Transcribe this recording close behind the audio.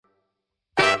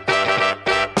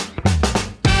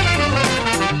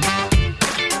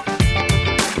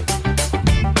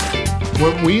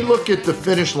When we look at the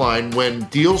finish line, when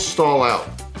deals stall out,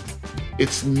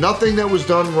 it's nothing that was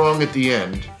done wrong at the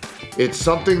end. It's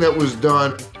something that was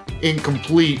done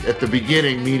incomplete at the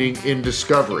beginning, meaning in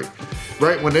discovery.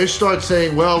 Right? When they start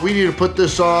saying, well, we need to put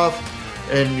this off,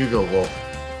 and you go, well,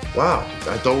 wow,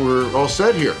 I thought we were all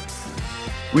set here.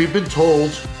 We've been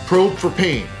told, probe for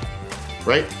pain,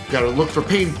 right? Got to look for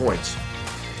pain points.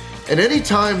 And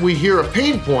anytime we hear a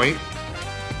pain point,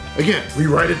 again, we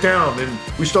write it down and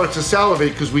we start to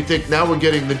salivate because we think now we're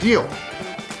getting the deal.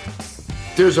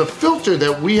 There's a filter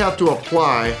that we have to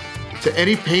apply to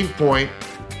any pain point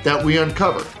that we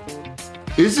uncover.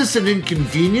 Is this an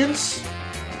inconvenience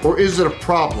or is it a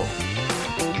problem?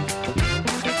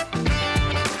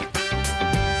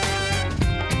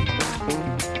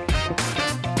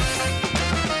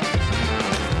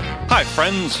 Hi,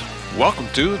 friends. Welcome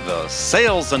to the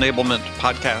Sales Enablement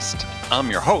Podcast. I'm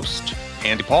your host,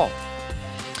 Andy Paul.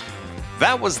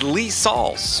 That was Lee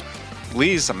Salz.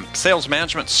 Lee's a sales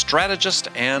management strategist,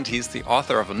 and he's the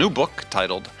author of a new book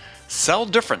titled Sell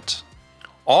Different: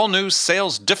 All New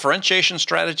Sales Differentiation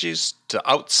Strategies to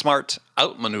Outsmart,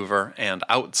 Outmaneuver, and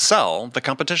Outsell the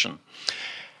Competition.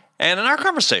 And in our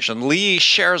conversation, Lee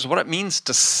shares what it means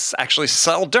to actually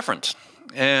sell different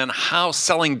and how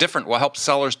selling different will help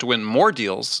sellers to win more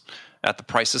deals at the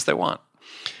prices they want,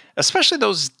 especially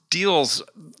those deals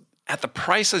at the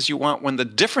prices you want when the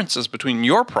differences between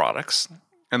your products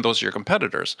and those of your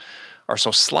competitors are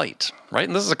so slight, right?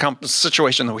 And this is a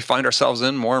situation that we find ourselves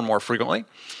in more and more frequently.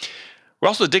 We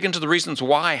also dig into the reasons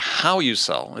why how you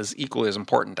sell is equally as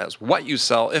important as what you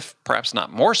sell, if perhaps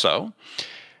not more so.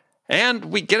 And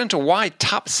we get into why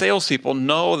top salespeople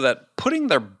know that putting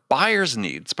their buyers'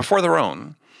 needs before their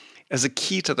own is a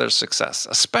key to their success,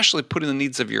 especially putting the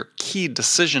needs of your key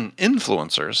decision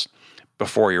influencers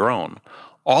before your own,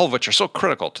 all of which are so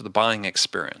critical to the buying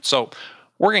experience. So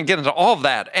we're going to get into all of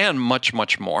that and much,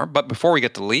 much more. But before we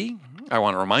get to Lee, I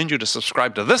want to remind you to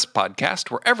subscribe to this podcast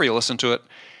wherever you listen to it.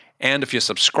 And if you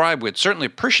subscribe, we'd certainly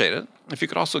appreciate it if you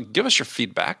could also give us your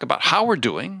feedback about how we're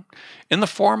doing in the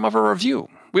form of a review.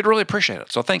 We'd really appreciate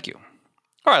it. So thank you.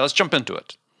 All right, let's jump into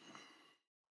it.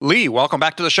 Lee, welcome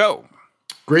back to the show.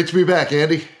 Great to be back,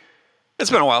 Andy. It's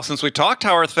been a while since we talked.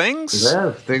 How are things?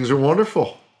 Yeah, things are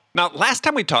wonderful. Now, last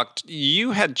time we talked,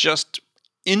 you had just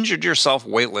injured yourself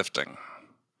weightlifting.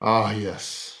 Ah,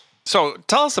 yes. So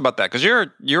tell us about that, because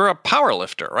you're a power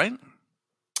lifter, right?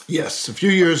 Yes. A few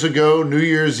years ago, New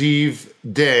Year's Eve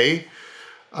day,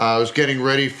 I was getting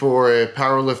ready for a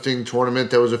powerlifting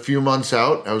tournament that was a few months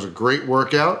out. That was a great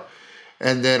workout.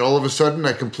 And then all of a sudden,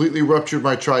 I completely ruptured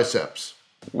my triceps.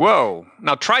 Whoa.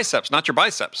 Now, triceps, not your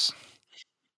biceps.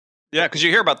 Yeah, because you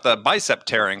hear about the bicep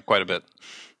tearing quite a bit.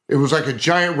 It was like a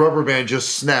giant rubber band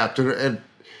just snapped. And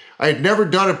I had never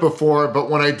done it before, but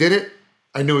when I did it,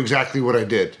 I knew exactly what I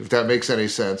did, if that makes any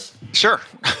sense. Sure.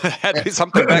 Had to be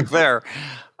something back there.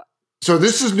 So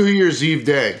this is New Year's Eve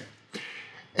day.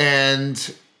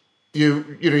 And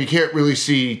you can't really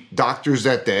see doctors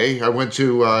that day. I went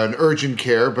to an urgent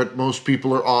care, but most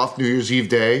people are off New Year's Eve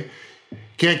day.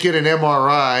 Can't get an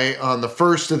MRI on the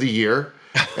first of the year.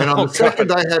 And on the second,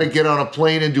 I had to get on a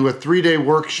plane and do a 3-day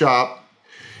workshop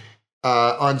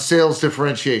on sales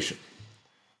differentiation.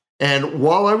 And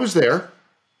while I was there,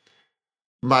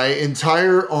 my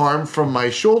entire arm from my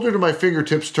shoulder to my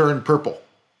fingertips turned purple.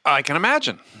 I can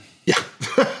imagine. Yeah.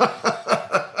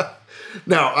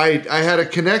 Now, I had a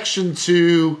connection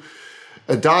to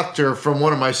a doctor from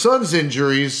one of my son's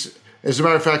injuries. As a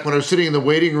matter of fact, when I was sitting in the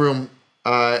waiting room,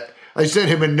 I sent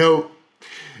him a note,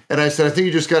 and I said, I think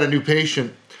you just got a new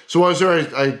patient. So while I was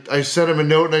there, I sent him a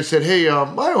note, and I said, hey,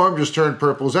 my arm just turned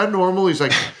purple. Is that normal? He's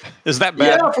like, is that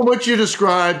bad? Yeah, from what you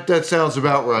described, that sounds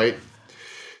about right.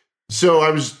 So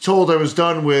I was told I was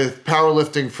done with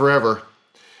powerlifting forever.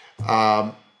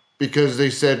 Because they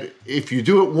said, if you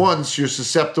do it once, you're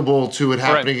susceptible to it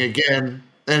happening again.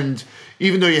 And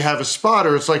even though you have a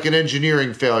spotter, it's like an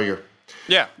engineering failure.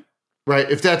 Yeah. Right?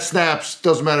 If that snaps,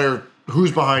 doesn't matter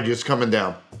who's behind you, it's coming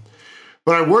down.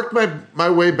 But I worked my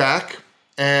way back,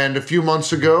 and a few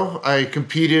months ago, I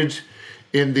competed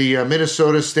in the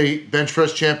Minnesota State Bench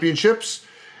Press Championships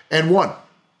and won.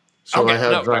 So okay, I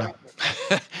have...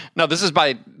 No, this is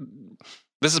by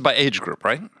age group,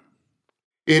 right?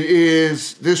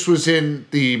 This was in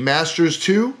the Masters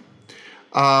 2,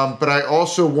 but I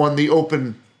also won the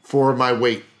Open for my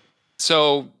weight.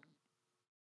 So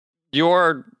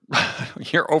you're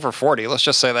over 40. Let's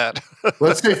just say that.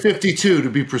 Let's say 52 to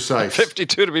be precise.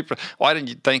 52 to be precise. Well,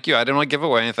 thank you. I didn't want to give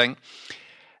away anything.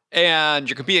 And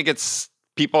you're competing against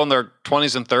people in their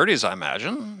 20s and 30s, I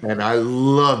imagine. And I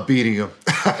love beating them.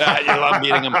 You love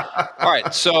beating them. All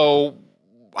right. So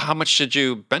how much did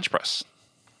you bench press?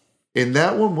 In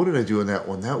that one, what did I do in that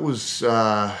one? That was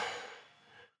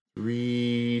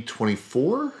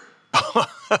 324.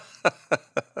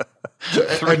 So,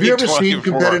 have you ever seen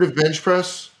competitive bench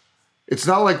press? It's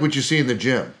not like what you see in the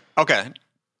gym. Okay.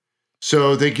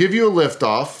 So they give you a lift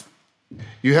off.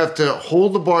 You have to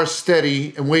hold the bar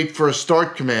steady and wait for a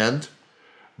start command.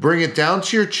 Bring it down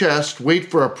to your chest,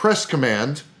 wait for a press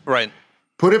command. Right.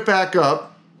 Put it back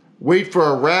up, wait for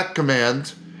a rack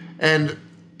command, and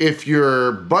if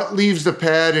your butt leaves the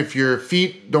pad, if your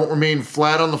feet don't remain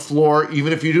flat on the floor,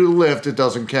 even if you do the lift, it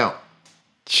doesn't count.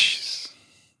 Jeez.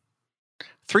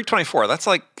 324. That's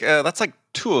like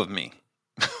two of me.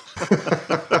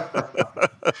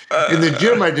 In the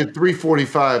gym, I did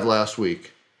 345 last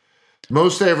week.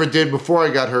 Most I ever did before I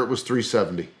got hurt was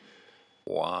 370.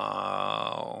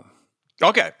 Wow.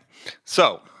 Okay.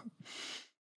 So,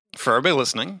 for everybody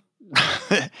listening,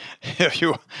 if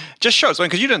you just shows,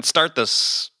 because you didn't start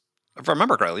this, if I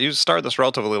remember correctly, you started this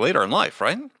relatively later in life,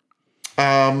 right?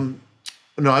 No,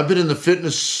 I've been in the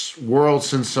fitness world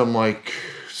since I'm like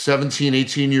 17,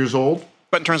 18 years old.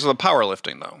 But in terms of the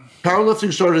powerlifting, though?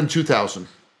 Powerlifting started in 2000.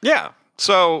 Yeah.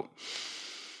 So,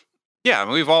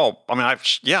 yeah, we've all,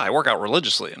 I work out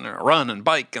religiously and run and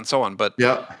bike and so on, but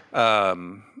yeah,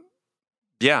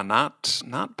 not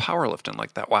powerlifting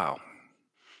like that. Wow.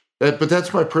 But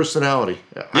that's my personality.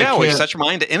 Yeah, when you set your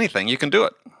mind to anything, you can do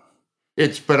it.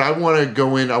 But I want to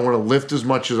go in, I want to lift as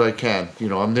much as I can. You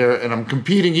know, I'm there and I'm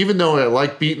competing, even though I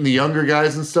like beating the younger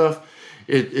guys and stuff.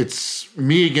 It's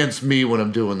me against me when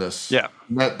I'm doing this. Yeah.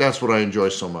 That's what I enjoy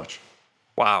so much.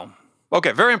 Wow.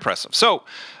 Okay, very impressive. So,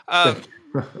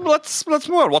 let's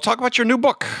move on. We'll talk about your new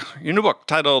book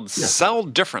titled Sell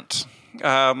Different.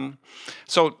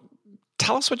 So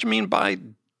tell us what you mean by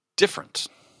different.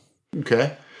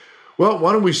 Okay. Well,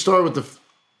 why don't we start with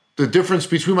the difference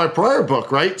between my prior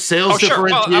book, right? Sales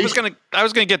differentiation. Well, I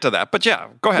was gonna get to that, but yeah,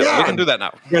 go ahead. Yeah. We can do that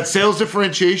now. You got sales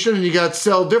differentiation and you got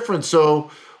sell different.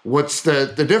 So what's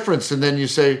the difference? And then you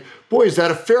say, boy, is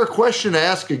that a fair question to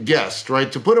ask a guest,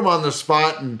 right? To put them on the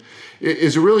spot, and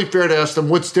is it really fair to ask them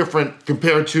what's different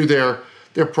compared to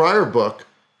their prior book?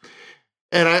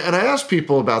 And I ask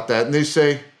people about that, and they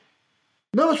say,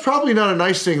 no, it's probably not a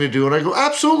nice thing to do. And I go,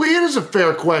 absolutely, it is a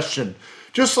fair question.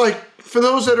 Just like for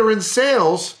those that are in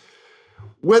sales,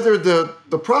 whether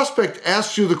the prospect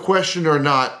asks you the question or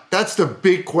not, that's the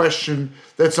big question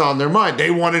that's on their mind. They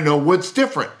want to know what's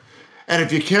different. And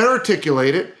if you can't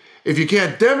articulate it, if you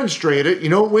can't demonstrate it, you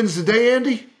know what wins the day,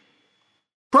 Andy?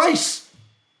 Price.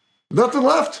 Nothing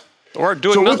left. Or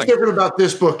doing nothing. So what's nothing. different about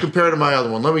this book compared to my other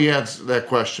one? Let me answer that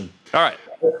question. All right.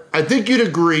 I think you'd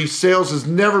agree sales has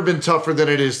never been tougher than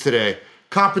it is today.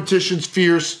 Competition's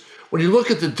fierce. When you look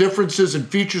at the differences in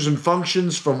features and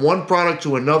functions from one product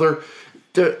to another,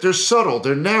 they're subtle,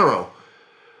 they're narrow.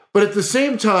 But at the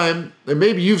same time, and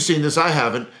maybe you've seen this, I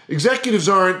haven't, executives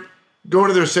aren't going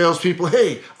to their salespeople,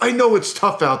 hey, I know it's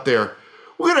tough out there.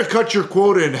 We're going to cut your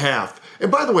quota in half.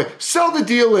 And by the way, sell the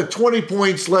deal at 20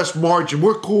 points less margin.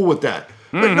 We're cool with that.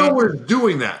 But no, we're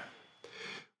doing that.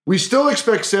 We still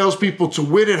expect salespeople to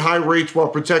win at high rates while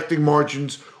protecting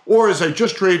margins, or as I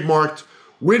just trademarked,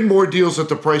 win more deals at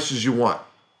the prices you want.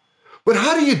 But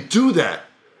how do you do that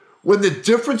when the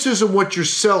differences in what you're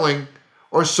selling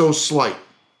are so slight?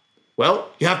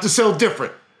 Well, you have to sell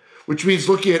different, which means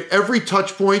looking at every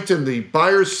touch point in the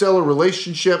buyer-seller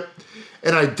relationship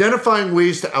and identifying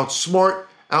ways to outsmart,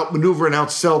 outmaneuver, and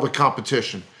outsell the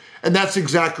competition. And that's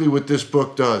exactly what this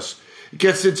book does. It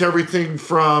gets into everything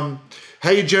from how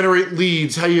you generate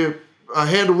leads, how you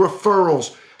handle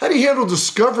referrals, how do you handle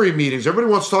discovery meetings.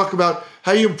 Everybody wants to talk about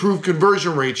how you improve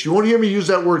conversion rates. You won't hear me use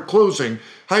that word closing.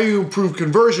 How you improve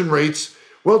conversion rates,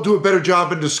 well, do a better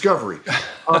job in discovery.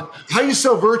 How you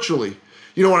sell virtually.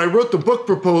 You know, when I wrote the book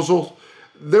proposal,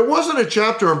 there wasn't a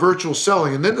chapter on virtual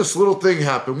selling, and then this little thing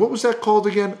happened. What was that called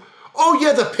again? Oh,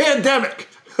 yeah, the pandemic.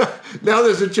 Now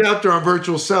there's a chapter on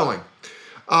virtual selling.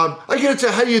 I get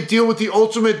into how you deal with the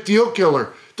ultimate deal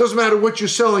killer. Doesn't matter what you're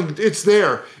selling, it's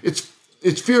there.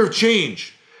 It's fear of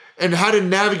change and how to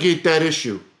navigate that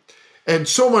issue and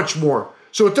so much more.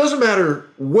 So it doesn't matter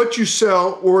what you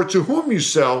sell or to whom you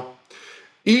sell.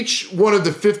 Each one of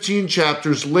the 15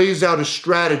 chapters lays out a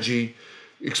strategy,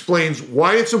 explains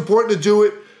why it's important to do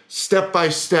it step by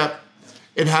step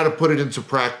and how to put it into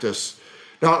practice.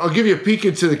 Now, I'll give you a peek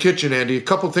into the kitchen, Andy, a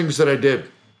couple things that I did.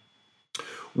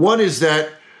 One is that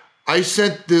I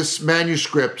sent this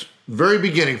manuscript, very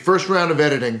beginning, first round of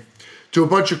editing, to a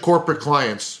bunch of corporate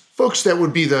clients, folks that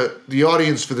would be the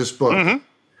audience for this book. And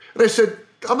I said,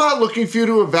 I'm not looking for you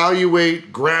to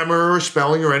evaluate grammar or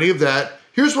spelling or any of that.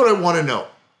 Here's what I want to know.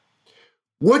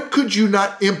 What could you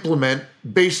not implement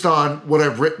based on what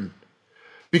I've written?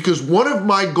 Because one of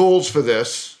my goals for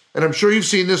this, and I'm sure you've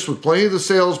seen this with plenty of the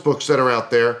sales books that are out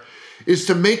there, is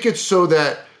to make it so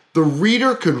that the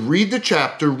reader could read the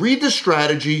chapter, read the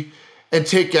strategy, and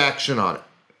take action on it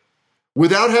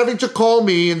without having to call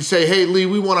me and say, hey, Lee,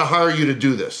 we want to hire you to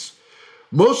do this.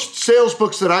 Most sales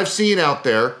books that I've seen out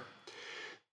there,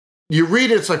 you read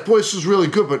it, it's like, boy, this is really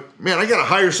good, but man, I got to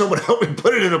hire someone to help me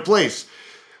put it into place.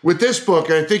 With this book,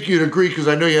 and I think you'd agree because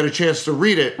I know you had a chance to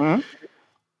read it,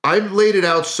 I've laid it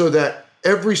out so that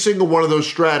every single one of those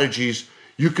strategies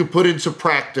you can put into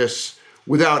practice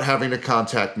without having to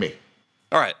contact me.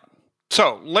 All right.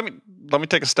 So let me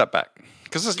take a step back,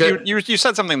 because you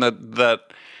said something that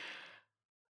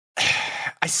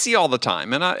I see all the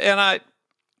time, and I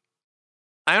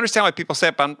understand why people say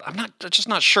it, but I'm just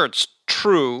not sure it's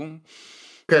true.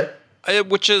 Okay.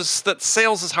 Which is that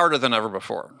sales is harder than ever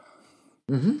before.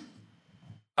 Mm-hmm.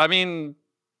 I mean,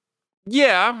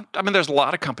 yeah. I mean, there's a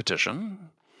lot of competition,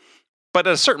 but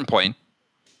at a certain point,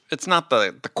 it's not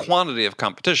the quantity of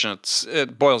competition.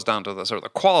 It boils down to the sort of the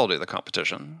quality of the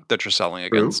competition that you're selling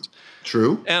against.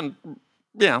 True. And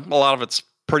yeah, a lot of it's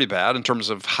pretty bad in terms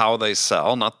of how they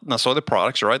sell, not necessarily the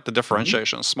products, right? The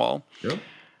differentiation is small. Yep.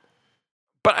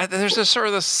 But there's this sort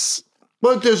of this.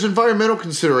 Well, there's environmental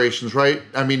considerations, right?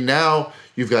 I mean, now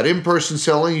you've got in-person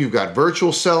selling, you've got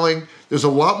virtual selling. There's a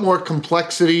lot more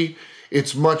complexity.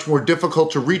 It's much more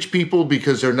difficult to reach people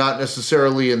because they're not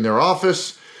necessarily in their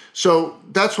office. So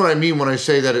that's what I mean when I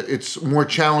say that it's more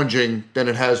challenging than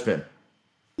it has been.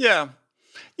 Yeah.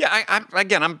 Yeah.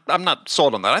 I'm not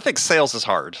sold on that. I think sales is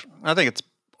hard. I think it's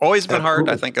always been hard.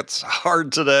 I think it's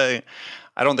hard today.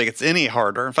 I don't think it's any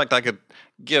harder. In fact, I could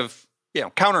give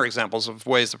counter examples of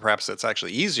ways that perhaps it's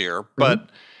actually easier, but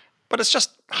it's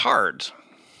just hard.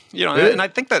 And I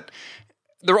think that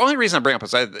the only reason I bring up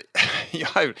is I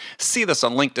see this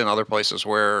on LinkedIn and other places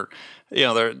where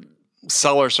their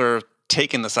sellers are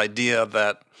taking this idea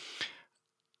that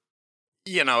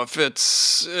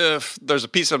if there's a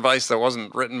piece of advice that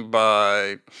wasn't written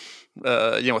by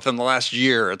within the last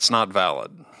year, it's not valid.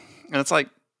 And it's like,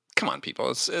 come on, people,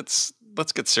 it's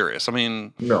let's get serious. I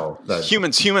mean, no,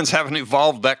 humans haven't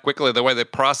evolved that quickly. The way they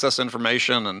process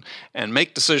information and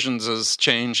make decisions has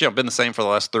changed. Been the same for the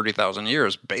last 30,000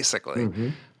 years, basically. Mm-hmm.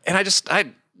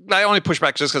 And I only push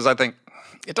back just because I think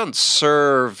it doesn't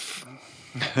serve.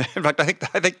 In fact,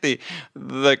 I think the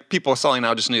people selling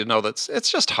now just need to know that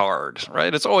it's just hard,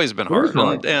 right? It's always been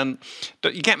hard, and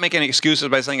you can't make any excuses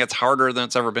by saying it's harder than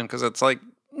it's ever been, because it's like,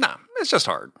 nah, it's just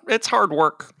hard. It's hard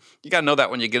work. You got to know that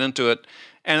when you get into it.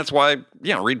 And that's why,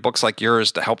 read books like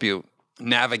yours to help you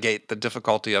navigate the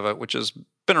difficulty of it, which has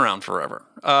been around forever.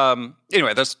 Anyway,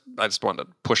 I just wanted to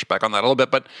push back on that a little bit,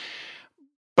 but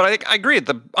I agree.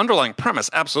 The underlying premise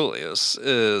absolutely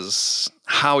is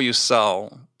how you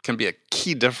sell can be a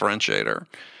key differentiator.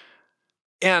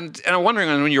 And I'm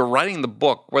wondering, when you're writing the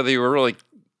book, whether you were really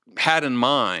had in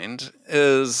mind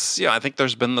is, I think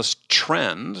there's been this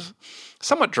trend,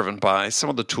 somewhat driven by some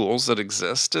of the tools that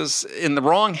exist, is in the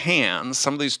wrong hands,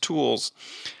 some of these tools,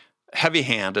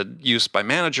 heavy-handed use by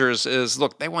managers is,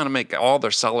 look, they want to make all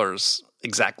their sellers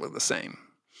exactly the same.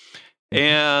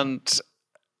 And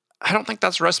I don't think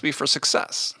that's a recipe for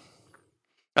success.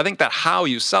 I think that how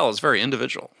you sell is very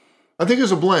individual. I think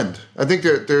there's a blend. I think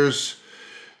that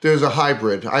there's a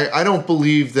hybrid. I don't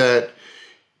believe that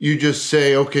you just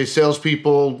say, okay,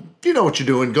 salespeople, you know what you're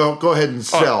doing. Go ahead and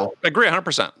sell. I agree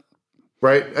 100%.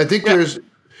 Right? I think there's,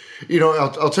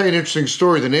 I'll tell you an interesting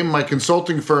story. The name of my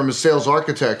consulting firm is Sales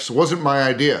Architects. It wasn't my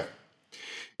idea.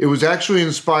 It was actually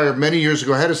inspired many years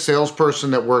ago. I had a salesperson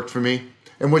that worked for me.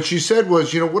 And what she said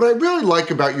was, what I really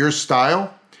like about your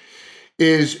style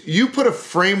is you put a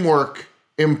framework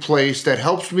in place that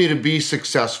helps me to be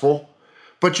successful,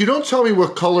 but you don't tell me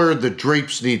what color the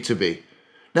drapes need to be.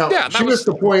 Now, she missed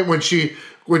the point when she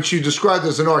described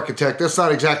as an architect. That's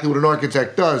not exactly what an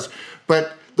architect does.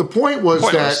 But the point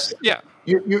was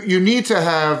you need to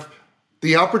have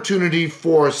the opportunity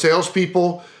for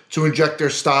salespeople to inject their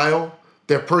style,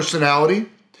 their personality.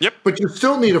 Yep. But you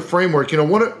still need a framework.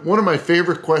 One of my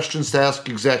favorite questions to ask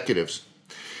executives: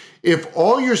 if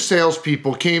all your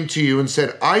salespeople came to you and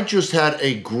said, I just had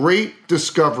a great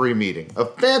discovery meeting, a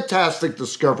fantastic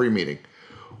discovery meeting,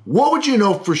 what would you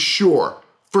know for sure,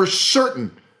 for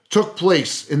certain, took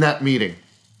place in that meeting?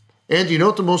 And do you know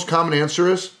what the most common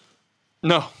answer is?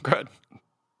 No, go ahead.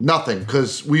 Nothing,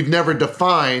 because we've never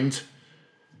defined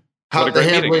how the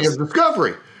handling of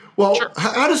discovery. Well, sure.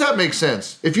 How does that make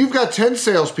sense? If you've got 10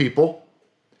 salespeople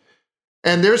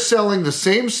and they're selling the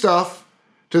same stuff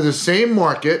to the same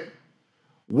market,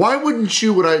 why wouldn't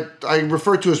you, what I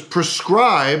refer to as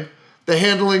prescribe the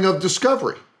handling of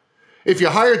discovery? If you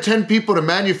hire 10 people to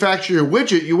manufacture your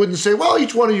widget, you wouldn't say, well,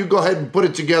 each one of you go ahead and put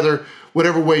it together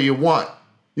whatever way you want.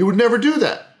 You would never do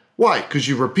that. Why? Because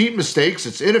you repeat mistakes,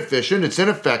 it's inefficient, it's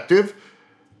ineffective.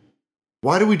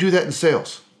 Why do we do that in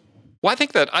sales? Well, I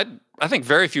think that I think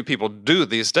very few people do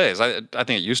these days. I think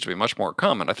it used to be much more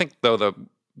common. I think, though,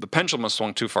 the pendulum has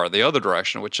swung too far the other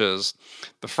direction, which is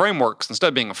the frameworks, instead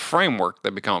of being a framework, they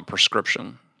become a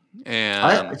prescription. And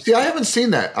I haven't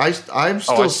seen that. I'm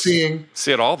still seeing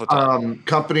it all the time.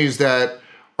 Companies that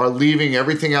are leaving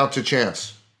everything out to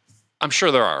chance. I'm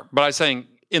sure there are, but I'm saying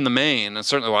in the main, and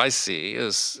certainly what I see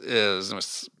is and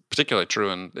it's particularly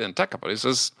true in tech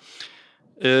companies,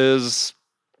 is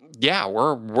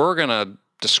we're gonna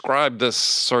describe this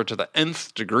sort of to the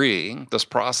nth degree, this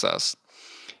process,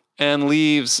 and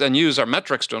use our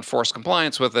metrics to enforce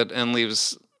compliance with it, and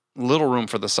leaves little room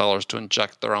for the sellers to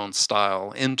inject their own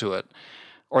style into it,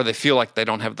 or they feel like they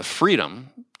don't have the freedom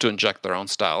to inject their own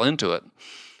style into it.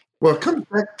 Well,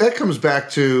 that comes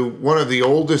back to one of the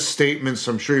oldest statements,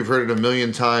 I'm sure you've heard it a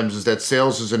million times, is that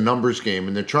sales is a numbers game,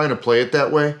 and they're trying to play it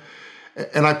that way.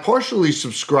 And I partially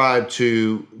subscribe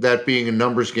to that being a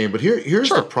numbers game, but here's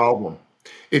the problem.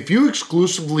 If you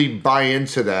exclusively buy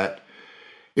into that,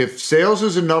 if sales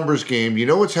is a numbers game, you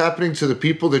know what's happening to the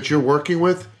people that you're working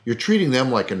with? You're treating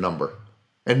them like a number.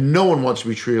 And no one wants to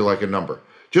be treated like a number.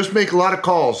 Just make a lot of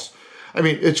calls. I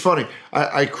mean, it's funny.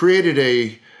 I created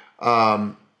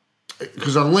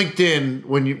because on LinkedIn,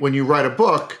 when you write a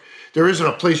book, there isn't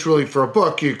a place really for a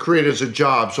book. You create it as a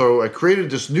job. So I created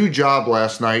this new job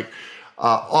last night,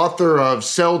 author of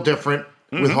Sell Different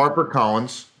with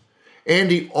HarperCollins.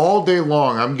 Andy, all day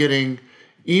long, I'm getting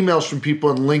emails from people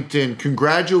on LinkedIn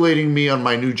congratulating me on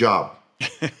my new job.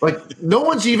 Like, no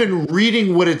one's even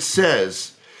reading what it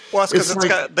says. Well, that's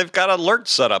because they've got alert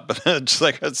set up, just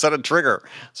like a set a trigger.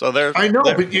 So I know,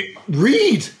 but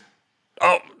read.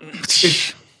 Oh,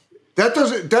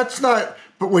 that's not.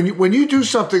 But when you do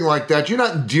something like that, you're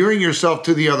not endearing yourself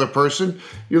to the other person.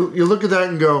 You look at that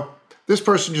and go, this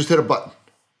person just hit a button.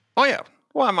 Oh yeah.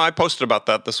 Well, I posted about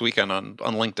that this weekend on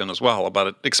LinkedIn as well,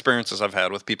 about experiences I've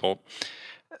had with people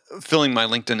filling my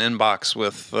LinkedIn inbox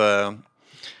with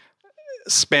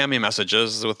spammy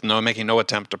messages with making no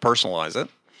attempt to personalize it.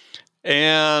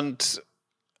 And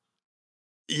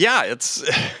yeah, it's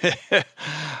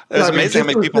amazing how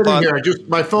many people thought. Here,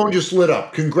 my phone just lit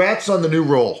up. Congrats on the new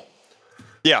role.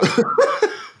 Yeah.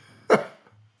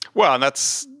 Well, and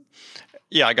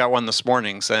I got one this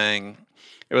morning saying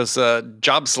it was a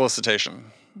job solicitation.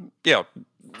 Yeah.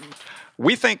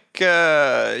 We think, we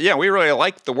really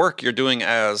like the work you're doing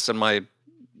as, in my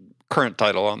current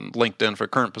title on LinkedIn for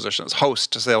current position as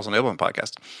host to Sales Enablement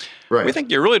Podcast. Right. We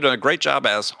think you're really doing a great job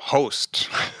as host.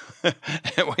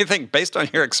 And we think, based on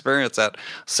your experience at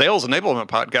Sales Enablement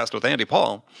Podcast with Andy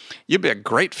Paul, you'd be a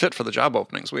great fit for the job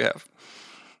openings we have.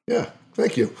 Yeah,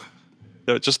 thank you.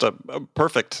 Just a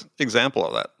perfect example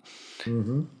of that.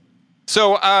 Mm-hmm.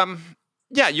 So,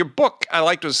 your book I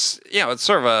liked was, it's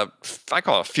sort of I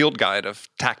call it a field guide of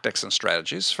tactics and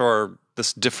strategies for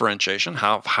this differentiation,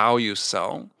 how you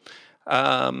sell.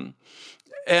 And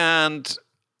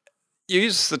you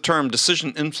use the term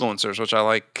decision influencers, which I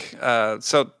like.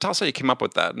 So tell us how you came up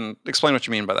with that and explain what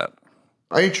you mean by that.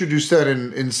 I introduced that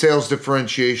in sales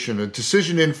differentiation. A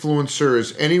decision influencer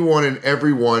is anyone and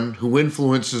everyone who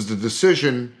influences the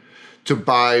decision to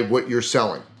buy what you're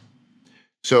selling.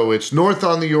 So it's north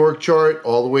on the org chart,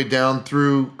 all the way down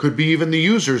through, could be even the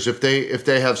users if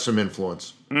they have some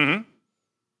influence. Mm-hmm.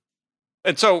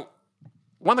 And so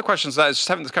one of the questions that I was just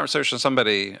having this conversation with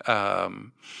somebody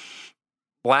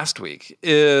last week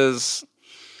is,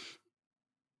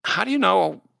 how do you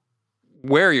know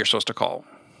where you're supposed to call?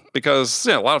 Because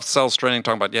a lot of sales training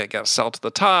talking about, you got to sell to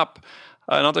the top.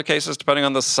 In other cases, depending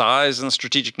on the size and the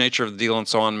strategic nature of the deal and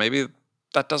so on, maybe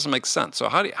that doesn't make sense. So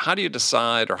how do you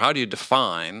decide, or how do you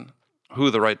define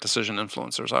who the right decision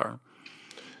influencers are?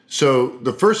 So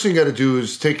the first thing you got to do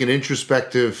is take an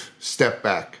introspective step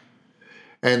back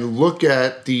and look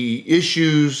at the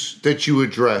issues that you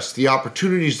address, the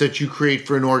opportunities that you create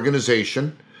for an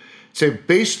organization. Say,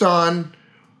 based on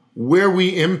where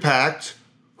we impact,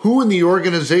 who in the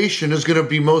organization is going to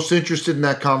be most interested in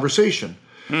that conversation.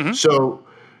 Mm-hmm. So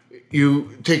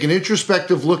you take an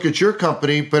introspective look at your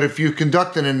company, but if you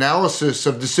conduct an analysis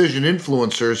of decision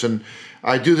influencers, and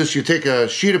I do this, you take a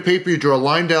sheet of paper, you draw a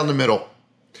line down the middle.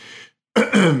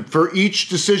 For each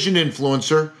decision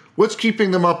influencer, what's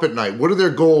keeping them up at night? What are their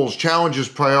goals, challenges,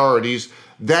 priorities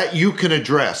that you can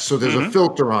address? So there's a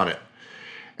filter on it.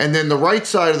 And then the right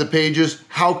side of the page is,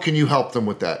 how can you help them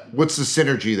with that? What's the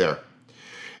synergy there?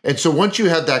 And so once you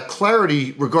have that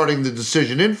clarity regarding the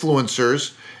decision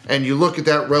influencers, and you look at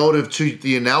that relative to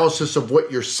the analysis of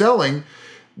what you're selling,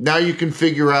 now you can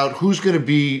figure out who's going to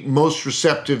be most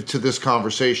receptive to this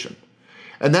conversation.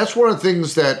 And that's one of the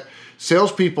things that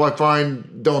salespeople, I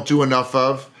find, don't do enough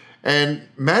of, and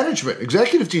management,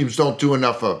 executive teams don't do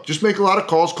enough of. Just make a lot of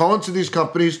calls, call into these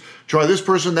companies, try this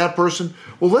person, that person.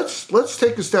 Well, let's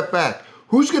take a step back.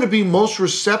 Who's going to be most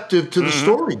receptive to the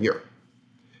story here?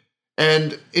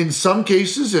 And in some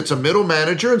cases, it's a middle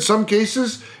manager. In some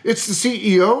cases, it's the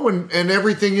CEO and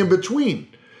everything in between.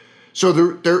 So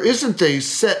there isn't a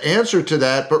set answer to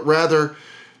that, but rather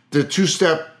the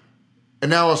two-step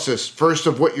analysis, first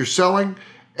of what you're selling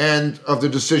and of the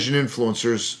decision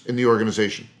influencers in the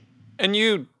organization. And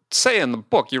you say in the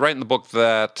book, you write in the book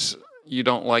that you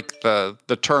don't like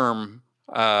the term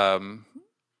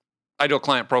ideal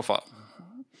client profile.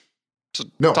 So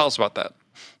tell us about that.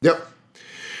 Yep.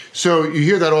 So you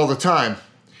hear that all the time.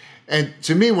 And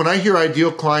to me, when I hear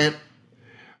ideal client,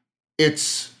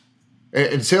 it's,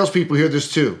 and salespeople hear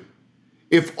this too,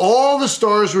 if all the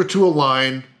stars were to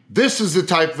align, this is the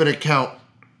type of an account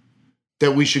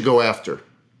that we should go after.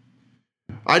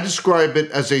 I describe it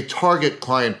as a target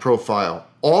client profile.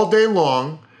 All day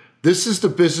long, this is the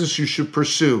business you should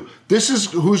pursue. This is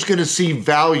who's going to see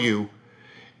value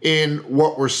in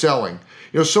what we're selling.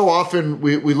 So often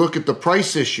we look at the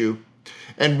price issue,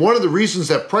 and one of the reasons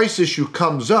that price issue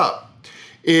comes up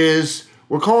is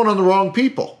we're calling on the wrong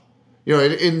people.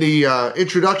 In the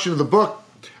introduction of the book,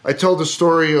 I tell the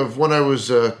story of when I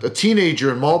was a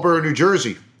teenager in Marlboro, New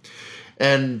Jersey.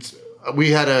 And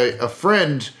we had a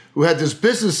friend who had this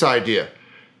business idea.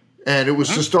 And it was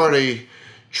to start a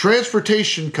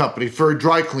transportation company for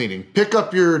dry cleaning. Pick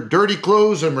up your dirty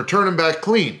clothes and return them back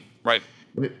clean. Right.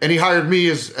 And he hired me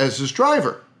as his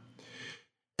driver.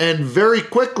 And very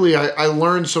quickly, I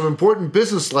learned some important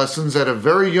business lessons at a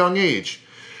very young age.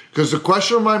 Because the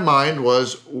question on my mind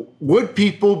was, would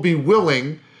people be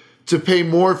willing to pay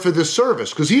more for this service?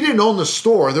 Because he didn't own the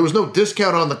store. There was no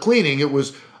discount on the cleaning. It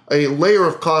was a layer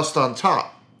of cost on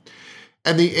top.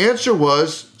 And the answer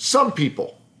was some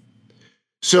people.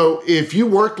 So if you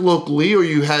worked locally or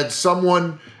you had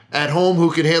someone at home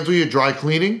who could handle your dry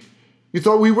cleaning, you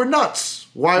thought we were nuts.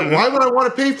 Why would I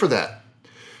want to pay for that?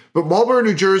 But Marlboro,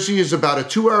 New Jersey is about a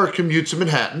 2-hour commute to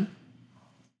Manhattan.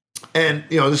 And,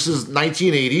 this is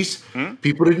 1980s.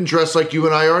 People didn't dress like you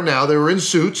and I are now. They were in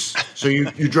suits. So you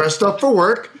dressed up for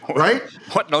work, right?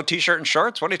 What, no T-shirt and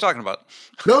shorts? What are you talking about?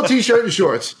 No T-shirt and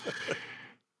shorts.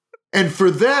 And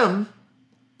for them,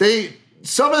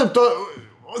 some of them thought,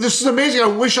 oh, this is amazing. I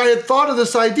wish I had thought of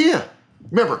this idea.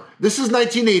 Remember, this is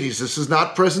 1980s. This is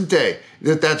not present day.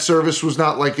 That service was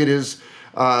not like it is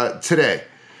today.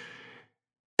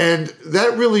 And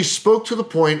that really spoke to the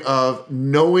point of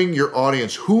knowing your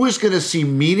audience. Who is going to see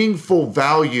meaningful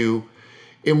value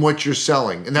in what you're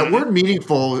selling? And that word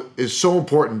meaningful is so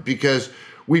important because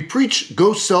we preach,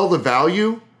 go sell the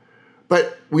value,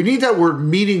 but we need that word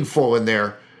meaningful in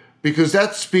there because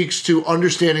that speaks to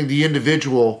understanding the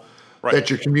individual that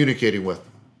you're communicating with.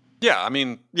 Yeah, I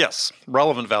mean, yes,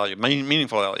 relevant value,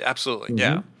 meaningful value, absolutely,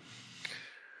 yeah.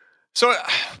 So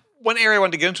one area I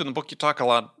wanted to get into in the book, you talk a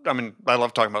lot, I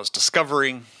love talking about is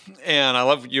discovery, and I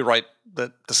love you write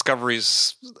that discovery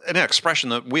is an expression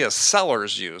that we as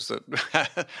sellers use,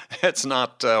 that it's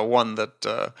not one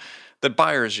that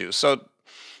buyers use. So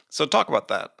talk about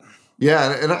that.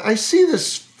 Yeah, and I see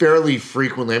this fairly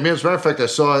frequently. As a matter of fact, I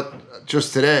saw it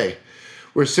just today,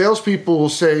 where salespeople will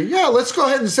say, yeah, let's go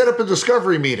ahead and set up a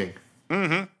discovery meeting.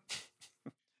 The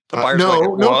buyer's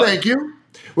no, thank you.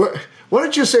 Why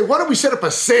don't you say, why don't we set up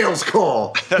a sales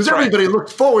call? Because everybody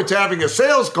looks forward to having a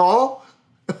sales call.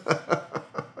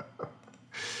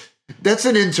 That's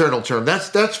an internal term.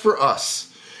 That's for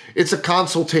us. It's a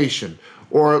consultation.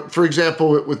 Or, for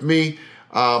example, with me,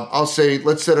 I'll say,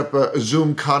 let's set up a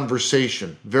Zoom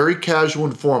conversation. Very casual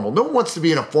and formal. No one wants to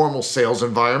be in a formal sales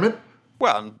environment.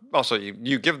 Well, and also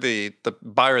you give the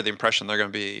buyer the impression they're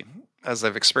going to be, as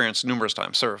they've experienced numerous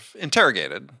times, sort of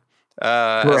interrogated,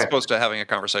 as opposed to having a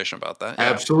conversation about that. Yeah.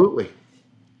 Absolutely.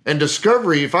 And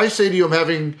discovery, if I say to you I'm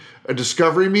having a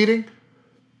discovery meeting,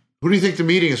 who do you think the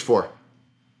meeting is for?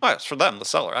 Oh, it's for them, the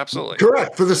seller, absolutely.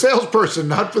 Correct. For the salesperson,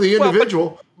 not for the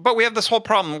individual. But we have this whole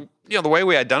problem, the way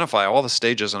we identify all the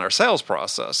stages in our sales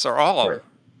process are all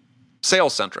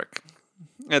sales-centric.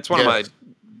 It's one of my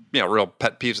real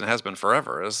pet peeves and has been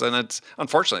forever. And it's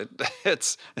unfortunately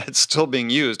it's still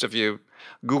being used. If you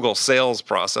Google sales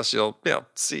process, you'll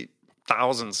see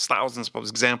thousands of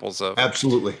examples of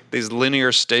these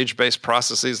linear stage-based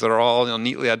processes that are all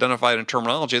neatly identified in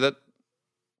terminology that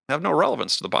have no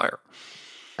relevance to the buyer.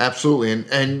 Absolutely.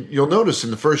 And you'll notice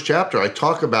in the first chapter, I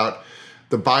talk about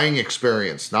the buying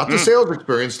experience, not the sales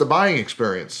experience, the buying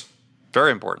experience.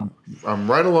 Very important. I'm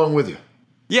right along with you.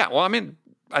 Yeah, well, I mean,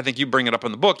 I think you bring it up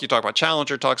in the book. You talk about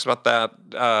Challenger, talks about that.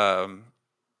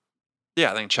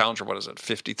 I think Challenger, what is it,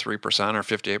 53% or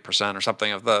 58% or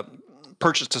something of the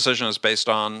purchase decision is based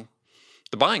on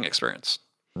the buying experience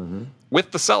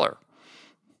with the seller.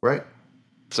 Right.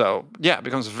 So, yeah, it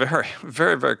becomes very,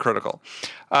 very, very critical.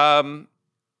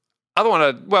 Other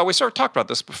one, we sort of talked about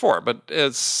this before, but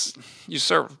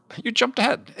you jumped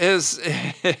ahead.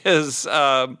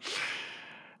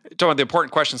 Talking about the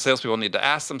important questions salespeople need to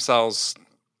ask themselves,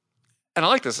 and I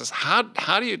like this,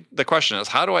 the question is,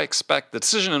 how do I expect the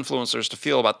decision influencers to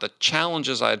feel about the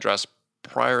challenges I address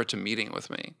prior to meeting with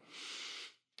me?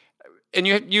 And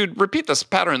you repeat this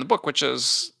pattern in the book, which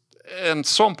is, and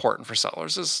so important for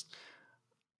sellers, is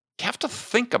you have to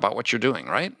think about what you're doing,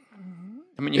 right?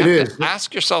 I mean, you have to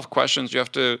ask yourself questions. You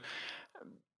have to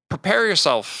prepare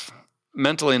yourself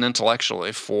mentally and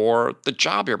intellectually for the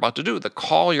job you're about to do, the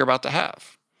call you're about to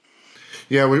have.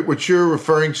 Yeah, what you're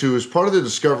referring to is part of the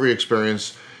discovery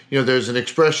experience. There's an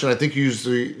expression, I think you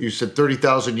said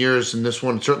 30,000 years, and this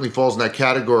one certainly falls in that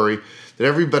category, that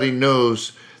everybody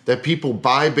knows that people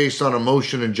buy based on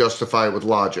emotion and justify it with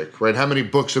logic, right? How many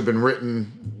books have been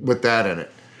written with that in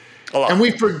it? A lot. And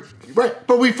we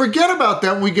forget about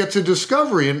that when we get to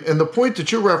discovery. And the point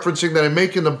that you're referencing that I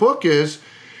make in the book is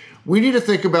we need to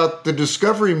think about the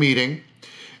discovery meeting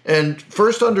and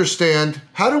first understand,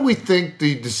 how do we think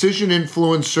the decision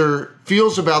influencer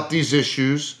feels about these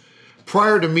issues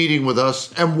prior to meeting with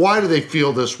us, and why do they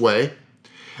feel this way?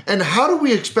 And how do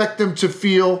we expect them to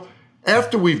feel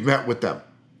after we've met with them?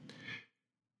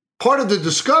 Part of the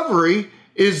discovery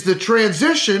is the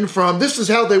transition from this is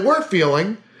how they were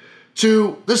feeling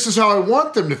to this is how I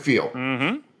want them to feel.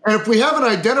 Mm-hmm. And if we haven't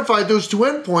identified those two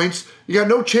endpoints, you got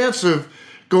no chance of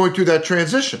going through that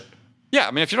transition. Yeah,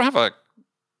 I mean, if you don't have a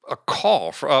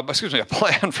plan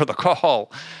for the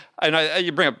call, and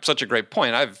you bring up such a great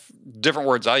point. I have different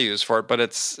words I use for it, but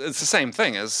it's the same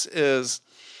thing. Is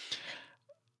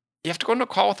you have to go into a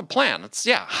call with a plan. It's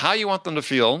how you want them to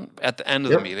feel at the end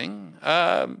of the meeting,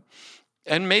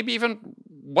 and maybe even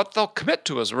what they'll commit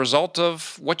to as a result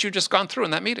of what you've just gone through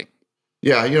in that meeting.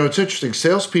 Yeah, it's interesting.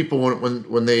 Salespeople,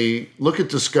 when they look at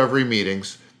discovery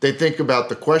meetings, they think about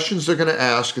the questions they're going to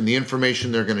ask and the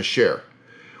information they're going to share.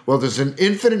 Well, there's an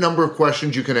infinite number of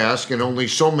questions you can ask and only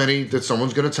so many that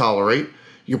someone's going to tolerate.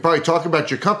 You probably talk about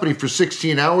your company for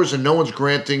 16 hours and no one's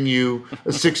granting you a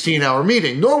 16-hour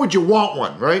meeting, nor would you want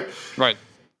one, right? Right.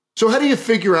 So how do you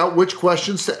figure out which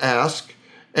questions to ask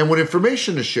and what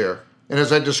information to share? And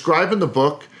as I describe in the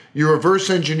book, you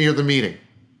reverse engineer the meeting.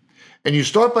 And you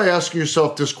start by asking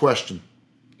yourself this question.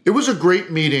 It was a great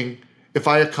meeting if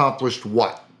I accomplished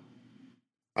what?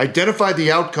 Identify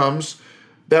the outcomes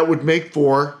that would make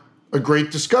for a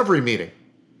great discovery meeting.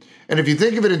 And if you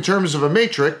think of it in terms of a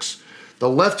matrix, the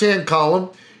left-hand column,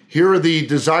 here are the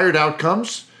desired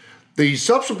outcomes. The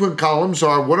subsequent columns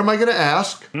are, what am I going to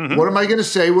ask? Mm-hmm. What am I going to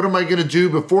say? What am I going to do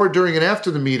before, during, and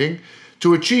after the meeting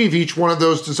to achieve each one of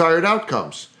those desired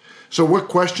outcomes? So what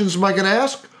questions am I going to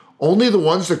ask? Only the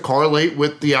ones that correlate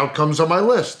with the outcomes on my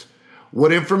list.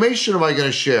 What information am I going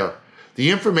to share?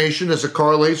 The information as it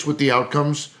correlates with the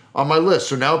outcomes on my list.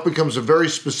 So now it becomes a very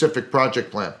specific project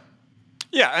plan.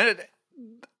 Yeah, and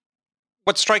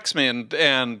what strikes me, and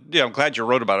I'm glad you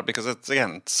wrote about it because it's,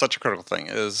 again, such a critical thing,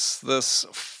 is this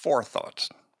forethought,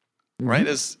 right?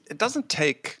 It doesn't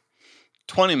take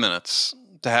 20 minutes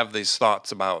to have these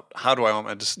thoughts about how do I want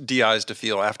my DIs to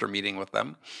feel after meeting with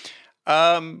them.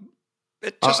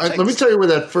 It just let me tell you where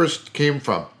that first came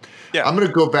from. Yeah. I'm going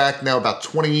to go back now about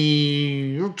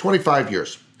 25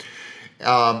 years.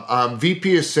 I'm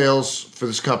VP of sales for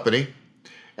this company,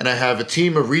 and I have a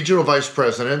team of regional vice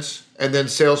presidents and then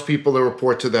salespeople that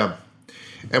report to them.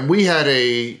 And we had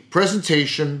a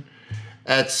presentation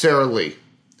at Sara Lee,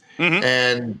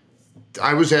 and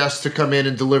I was asked to come in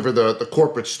and deliver the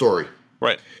corporate story.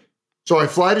 Right. So I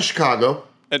fly to Chicago.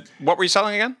 And what were you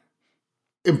selling again?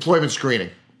 Employment screening,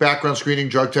 background screening,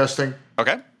 drug testing.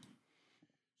 Okay.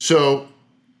 So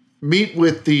meet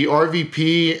with the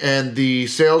RVP and the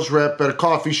sales rep at a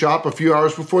coffee shop a few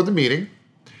hours before the meeting.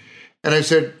 And I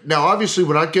said, now, obviously,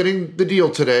 we're not getting the deal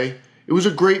today. It was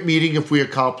a great meeting if we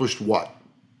accomplished what?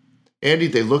 Andy,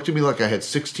 they looked at me like I had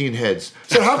 16 heads. I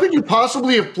said, how could you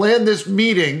possibly have planned this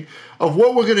meeting of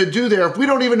what we're going to do there if we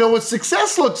don't even know what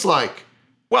success looks like?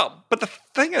 Well, but the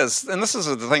thing is, and this is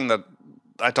the thing that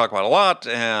I talk about a lot,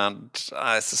 and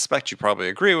I suspect you probably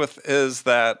agree with, is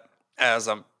that as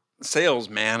a sales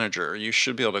manager, you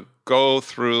should be able to go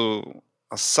through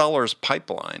a seller's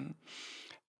pipeline.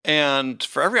 And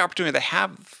for every opportunity they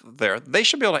have there, they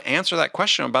should be able to answer that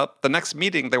question about the next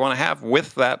meeting they want to have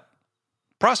with that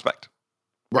prospect.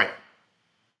 Right.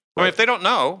 I mean, if they don't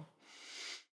know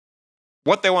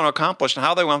what they want to accomplish and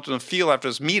how they want them to feel after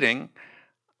this meeting,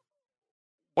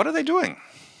 what are they doing?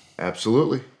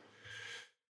 Absolutely.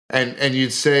 And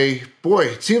you'd say, boy,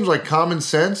 it seems like common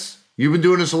sense. You've been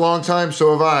doing this a long time,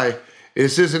 so have I.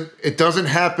 It doesn't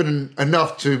happen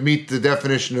enough to meet the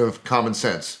definition of common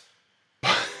sense.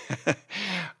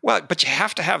 Well, but you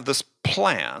have to have this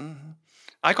plan.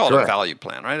 I call it a value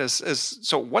plan, right?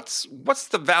 So what's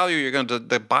the value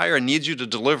the buyer needs you to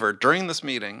deliver during this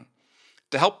meeting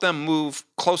to help them move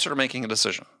closer to making a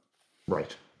decision?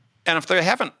 Right. And if they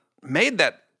haven't made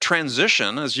that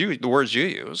transition, the words you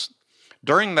use,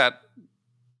 during that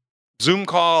Zoom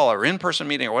call or in-person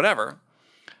meeting or whatever,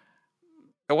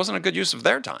 it wasn't a good use of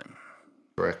their time.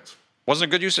 Correct. Wasn't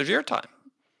a good use of your time.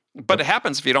 But it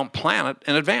happens if you don't plan it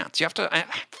in advance. You have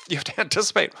to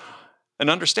anticipate and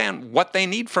understand what they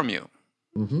need from you.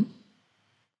 Mm-hmm.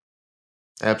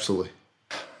 Absolutely.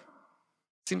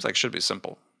 Seems like it should be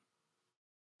simple.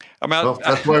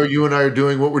 That's why you and I are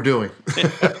doing what we're doing.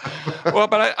 Well,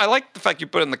 but I like the fact you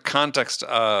put it in the context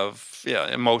of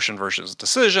emotion versus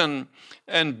decision,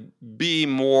 and be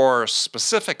more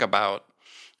specific about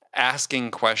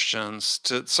asking questions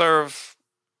to sort of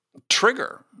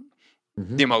trigger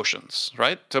the emotions,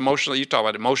 right? You talk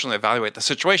about emotionally evaluate the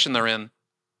situation they're in.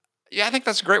 Yeah, I think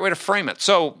that's a great way to frame it.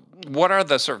 So what are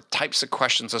the sort of types of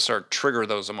questions that sort of trigger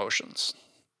those emotions?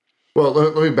 Well,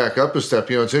 let me back up a step.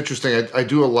 It's interesting. I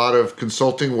do a lot of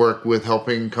consulting work with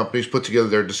helping companies put together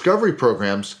their discovery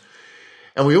programs.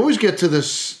 And we always get to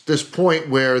this point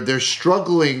where they're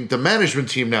struggling. The management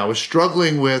team now is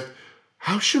struggling with,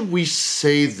 how should we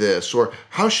say this? Or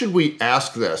how should we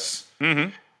ask this?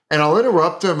 Mm-hmm. And I'll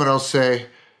interrupt them and I'll say,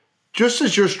 just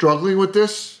as you're struggling with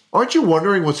this, aren't you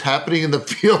wondering what's happening in the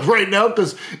field right now?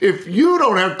 Because if you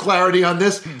don't have clarity on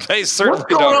this, what's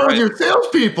going on with your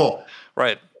salespeople?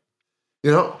 Right.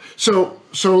 So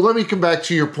let me come back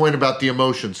to your point about the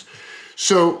emotions.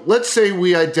 So let's say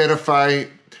we identify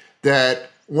that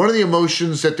one of the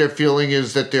emotions that they're feeling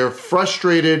is that they're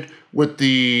frustrated with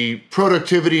the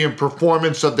productivity and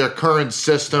performance of their current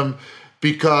system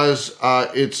because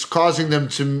it's causing them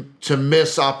to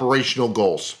miss operational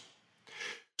goals.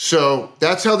 So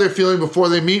that's how they're feeling before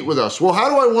they meet with us. Well, how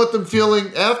do I want them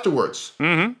feeling afterwards?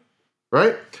 Mm-hmm.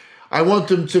 Right? I want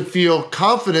them to feel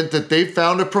confident that they've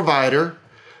found a provider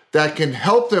that can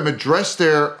help them address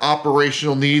their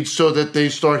operational needs so that they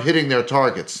start hitting their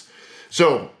targets.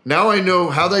 So now I know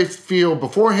how they feel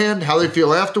beforehand, how they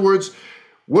feel afterwards.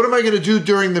 What am I going to do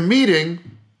during the meeting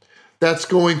that's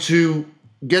going to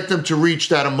get them to reach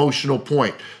that emotional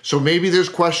point? So maybe there's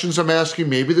questions I'm asking,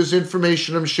 maybe there's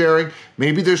information I'm sharing,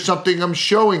 maybe there's something I'm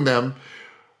showing them.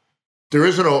 There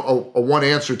isn't a one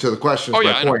answer to the question.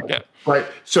 I know. Yeah. Right.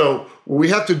 So what we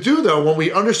have to do, though, when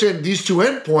we understand these two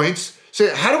endpoints,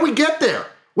 say, how do we get there?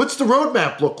 What's the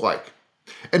roadmap look like?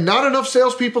 And not enough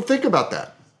salespeople think about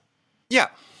that. Yeah,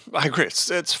 I agree. It's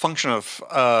a function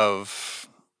of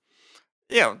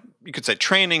you could say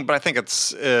training, but I think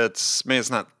maybe it's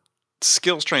not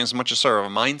skills training as much as sort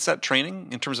of a mindset training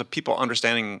in terms of people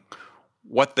understanding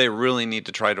what they really need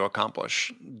to try to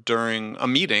accomplish during a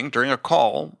meeting, during a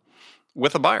call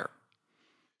with a buyer.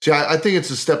 See, I think it's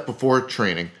a step before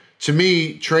training. To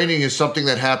me, training is something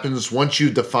that happens once you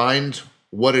defined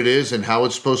what it is and how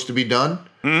it's supposed to be done.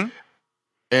 Mm-hmm.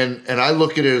 And I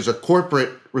look at it as a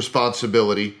corporate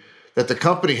responsibility that the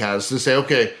company has to say,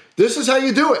 okay, this is how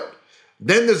you do it.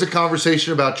 Then there's a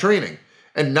conversation about training,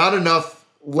 and not enough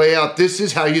layout. This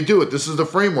is how you do it. This is the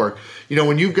framework.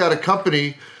 When you've got a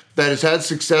company that has had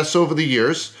success over the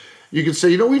years, you can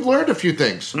say, we've learned a few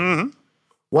things. Mm-hmm.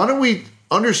 Why don't we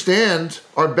understand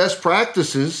our best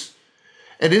practices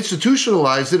and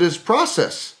institutionalize it as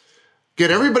process?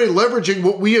 Get everybody leveraging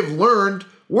what we have learned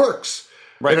works.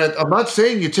 Right. And I'm not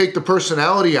saying you take the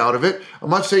personality out of it. I'm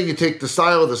not saying you take the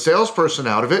style of the salesperson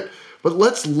out of it. But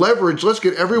let's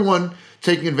get everyone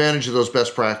taking advantage of those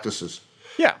best practices.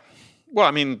 Yeah. Well,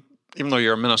 I mean, even though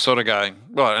you're a Minnesota guy,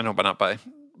 well, I know, but not by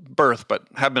birth, but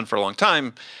have been for a long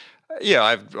time. Yeah,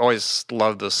 I've always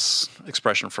loved this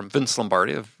expression from Vince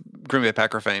Lombardi of Green Bay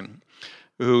Packer fame,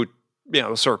 who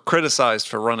was sort of criticized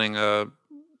for running a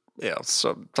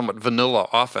somewhat vanilla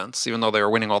offense, even though they were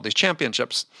winning all these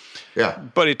championships. Yeah.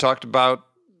 But he talked about,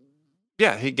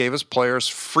 he gave his players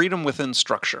freedom within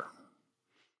structure.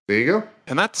 There you go.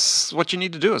 And that's what you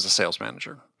need to do as a sales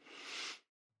manager.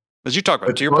 As you talk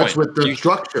about, to your point. With the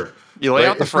structure. You lay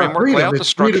out the framework, lay out the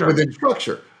structure. Freedom within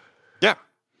structure. Yeah.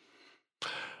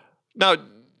 Now,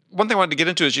 one thing I wanted to get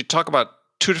into is you talk about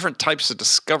two different types of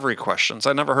discovery questions.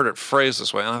 I never heard it phrased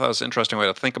this way, and I thought it was an interesting way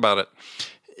to think about it.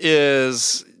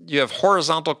 Is you have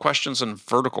horizontal questions and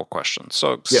vertical questions.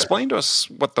 So explain to us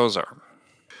what those are.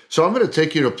 So I'm going to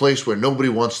take you to a place where nobody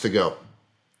wants to go,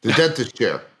 the dentist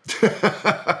chair.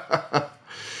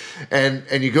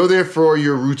 And you go there for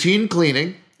your routine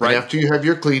cleaning. Right. And after you have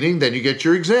your cleaning, then you get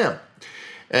your exam.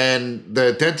 And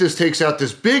the dentist takes out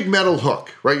this big metal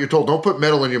hook, right? You're told don't put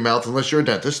metal in your mouth unless you're a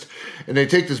dentist. And they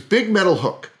take this big metal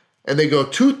hook and they go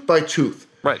tooth by tooth.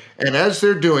 Right. And as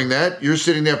they're doing that, you're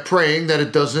sitting there praying that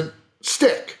it doesn't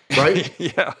stick, right?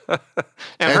 Yeah.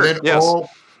 And then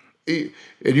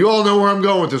and you all know where I'm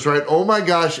going with this, right? Oh my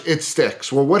gosh, it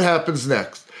sticks. Well, what happens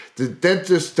next? The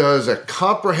dentist does a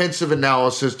comprehensive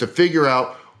analysis to figure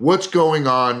out what's going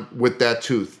on with that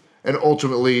tooth and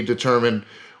ultimately determine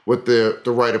what the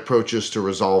right approach is to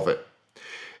resolve it.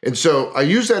 And so I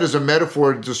use that as a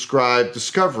metaphor to describe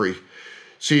discovery.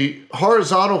 See,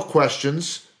 horizontal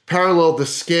questions parallel the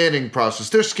scanning process.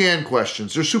 They're scan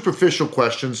questions. They're superficial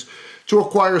questions to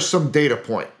acquire some data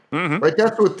point. Mm-hmm. Right?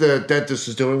 That's what the dentist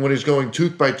is doing when he's going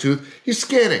tooth by tooth. He's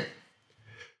scanning.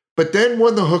 But then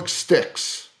when the hook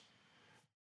sticks,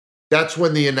 that's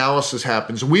when the analysis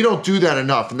happens. We don't do that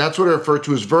enough. And that's what I refer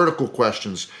to as vertical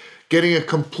questions, getting a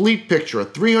complete picture, a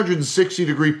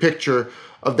 360-degree picture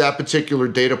of that particular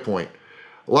data point.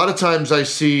 A lot of times I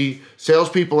see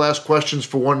salespeople ask questions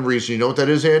for one reason. You know what that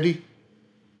is, Andy?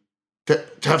 To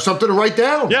have something to write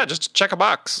down. Yeah, just to check a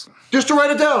box. Just to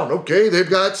write it down. Okay, they've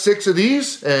got 6 of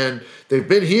these, and they've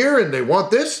been here, and they want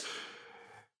this.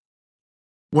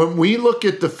 When we look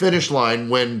at the finish line,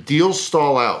 when deals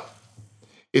stall out,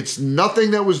 it's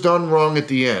nothing that was done wrong at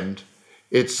the end.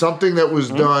 It's something that was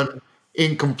done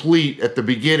incomplete at the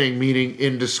beginning, meaning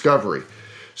in discovery.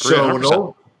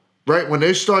 So, when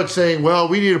they start saying, well,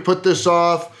 we need to put this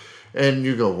off, and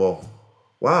you go, well,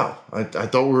 wow, I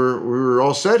thought we were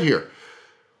all set here.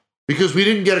 Because we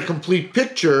didn't get a complete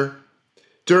picture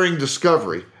during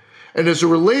discovery. And as a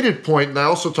related point, and I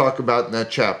also talk about in that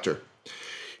chapter,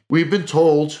 we've been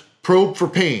told probe for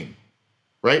pain,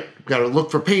 right? We've got to look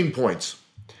for pain points.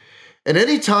 And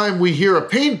anytime we hear a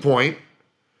pain point,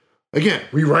 again,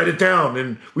 we write it down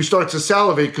and we start to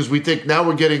salivate because we think now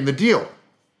we're getting the deal.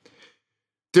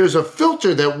 There's a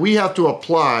filter that we have to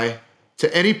apply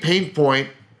to any pain point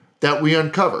that we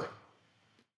uncover.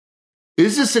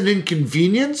 Is this an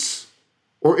inconvenience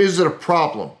or is it a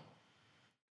problem?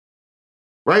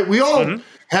 Right? We all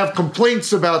have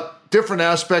complaints about different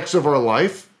aspects of our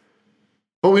life,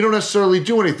 but we don't necessarily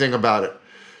do anything about it.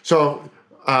 So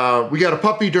we got a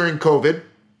puppy during COVID.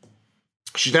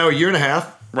 She's now 1.5 years.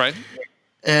 Right.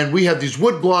 And we have these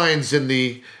wood blinds in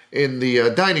the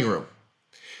dining room.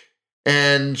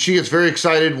 And she gets very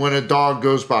excited when a dog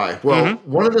goes by. Well,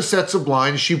 one of the sets of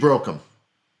blinds, she broke them.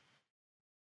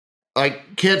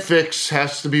 Can't fix,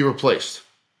 has to be replaced.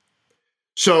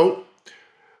 So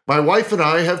my wife and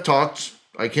I have talked,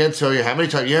 I can't tell you how many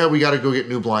times, we got to go get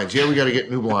new blinds. Yeah, we got to get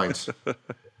new blinds.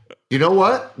 You know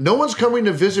what? No one's coming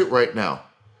to visit right now.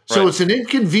 So it's an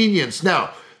inconvenience.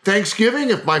 Now, Thanksgiving,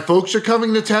 if my folks are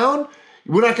coming to town,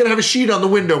 we're not going to have a sheet on the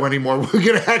window anymore. We're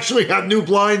going to actually have new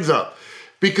blinds up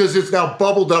because it's now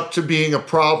bubbled up to being a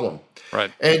problem.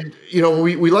 Right. And,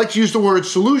 we like to use the word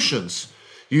solutions.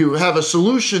 You have a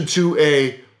solution to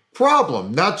a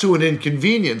problem, not to an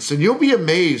inconvenience. And you'll be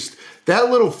amazed. That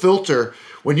little filter,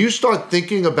 when you start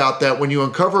thinking about that, when you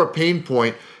uncover a pain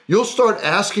point, you'll start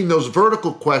asking those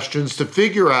vertical questions to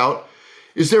figure out,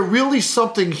 is there really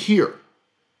something here?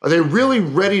 Are they really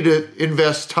ready to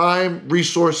invest time,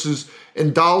 resources,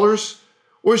 and dollars?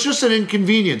 Or it's just an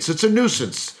inconvenience? It's a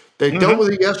nuisance. They dealt with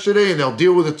it yesterday and they'll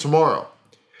deal with it tomorrow.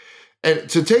 And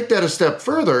to take that a step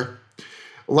further,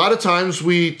 a lot of times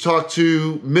we talk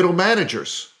to middle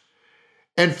managers.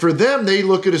 And for them, they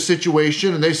look at a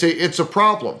situation and they say, it's a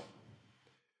problem.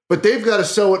 But they've got to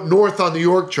sell it north on the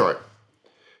org chart.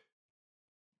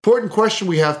 Important question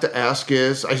we have to ask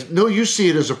is, I know you see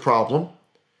it as a problem.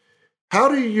 How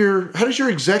does your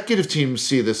executive team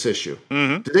see this issue?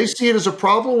 Do they see it as a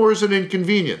problem or as an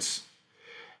inconvenience?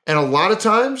 And a lot of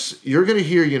times you're going to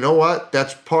hear, you know what?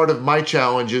 That's part of my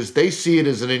challenges. They see it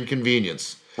as an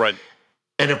inconvenience. Right.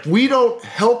 And if we don't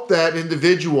help that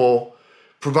individual,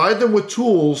 provide them with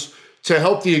tools to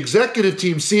help the executive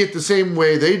team see it the same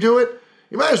way they do it,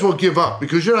 you might as well give up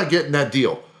because you're not getting that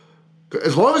deal.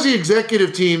 As long as the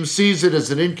executive team sees it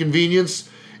as an inconvenience,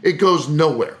 it goes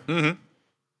nowhere.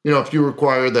 If you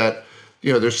require that,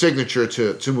 their signature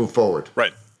to move forward.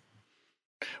 Right.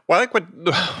 Well, I like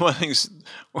one thing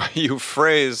you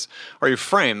phrase or you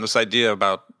frame this idea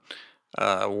about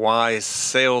why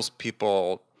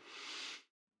salespeople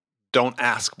don't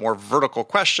ask more vertical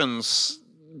questions.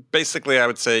 Basically, I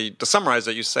would say, to summarize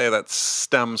it, you say that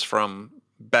stems from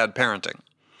bad parenting.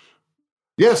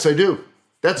 Yes, I do.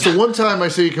 That's the one time I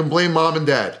say you can blame mom and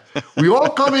dad. We all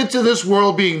come into this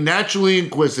world being naturally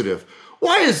inquisitive.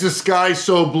 Why is the sky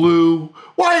so blue?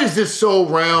 Why is this so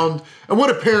round? And what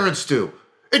do parents do?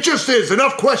 It just is.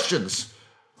 Enough questions.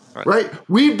 Right?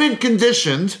 We've been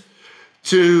conditioned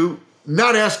to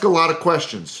not ask a lot of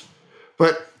questions.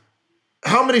 But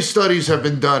how many studies have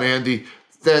been done, Andy,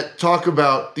 that talk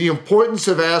about the importance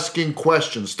of asking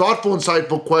questions, thoughtful,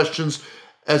 insightful questions,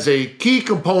 as a key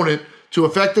component to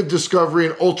effective discovery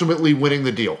and ultimately winning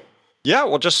the deal? Yeah,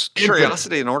 well, just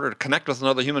curiosity in order to connect with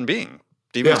another human being.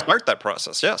 To even start that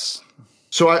process, yes.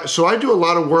 So I do a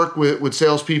lot of work with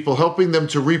salespeople, helping them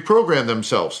to reprogram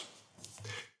themselves.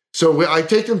 So I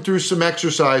take them through some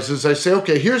exercises. I say,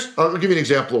 okay, I'll give you an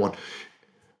example of one.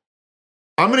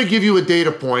 I'm going to give you a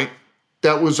data point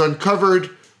that was uncovered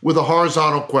with a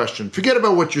horizontal question. Forget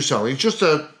about what you're selling. It's just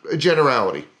a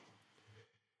generality.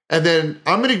 And then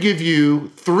I'm going to give you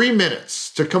 3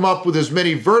 minutes to come up with as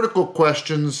many vertical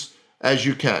questions as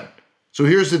you can. So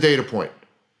here's the data point.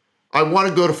 I want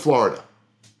to go to Florida.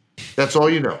 That's all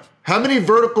you know. How many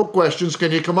vertical questions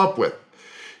can you come up with?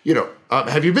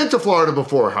 Have you been to Florida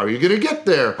before? How are you going to get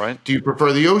there? Right. Do you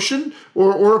prefer the ocean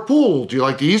or a pool? Do you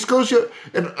like the East Coast?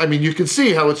 And I mean, you can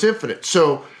see how it's infinite.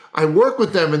 So I work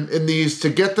with them in these to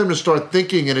get them to start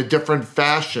thinking in a different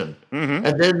fashion. Mm-hmm.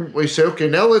 And then we say, okay,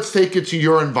 now let's take it to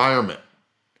your environment.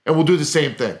 And we'll do the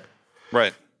same thing.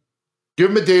 Right.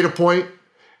 Give them a data point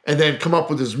and then come up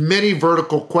with as many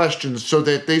vertical questions so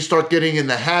that they start getting in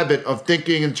the habit of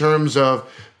thinking in terms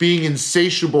of being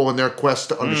insatiable in their quest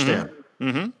to understand. Mm-hmm.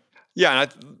 Mm-hmm. Yeah,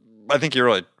 and I think you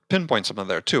really pinpoint something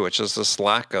there too, which is this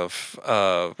lack of,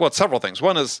 several things.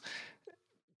 One is,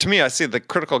 to me, I see the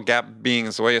critical gap being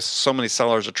is the way so many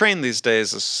sellers are trained these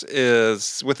days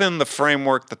is within the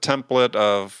framework, the template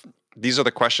of these are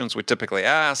the questions we typically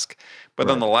ask, but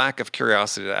then the lack of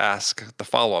curiosity to ask the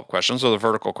follow-up questions or the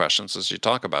vertical questions as you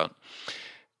talk about.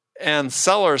 And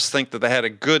sellers think that they had a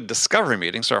good discovery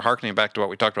meeting, so hearkening back to what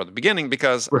we talked about at the beginning,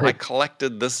 because I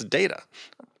collected this data.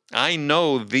 I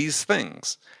know these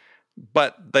things,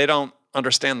 but they don't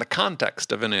understand the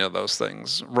context of any of those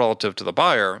things relative to the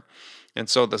buyer. And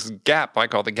so this gap, I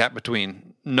call the gap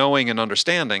between knowing and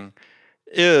understanding,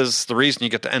 is the reason you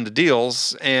get to end the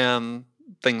deals and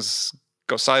things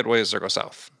go sideways or go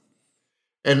south.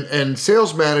 And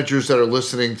sales managers that are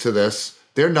listening to this,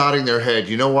 they're nodding their head.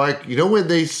 You know why? You know when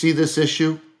they see this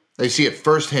issue? They see it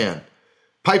firsthand.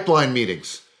 Pipeline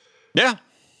meetings. Yeah.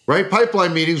 Right?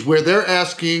 Pipeline meetings where they're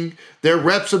asking their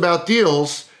reps about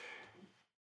deals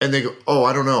and they go, oh,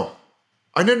 I don't know.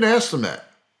 I didn't ask them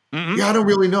that. Mm-hmm. Yeah, I don't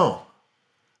really know.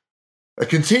 A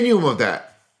continuum of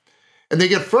that. And they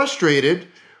get frustrated,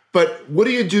 but what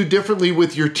do you do differently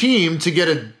with your team to get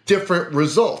a different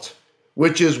result?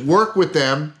 Which is work with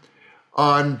them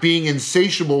on being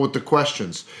insatiable with the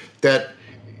questions. That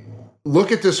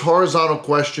look at this horizontal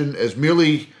question as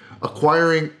merely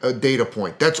acquiring a data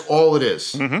point. That's all it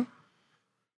is. Mm-hmm.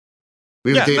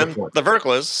 We have a data point. The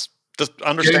vertical is just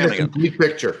understanding getting a complete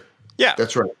picture. Yeah.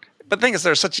 That's right. But the thing is,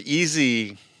 there's such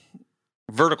easy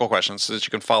vertical questions that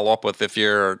you can follow up with if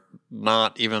you're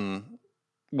not even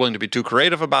willing to be too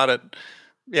creative about it.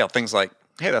 Yeah, things like,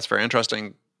 hey, that's very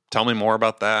interesting. Tell me more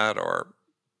about that. Or,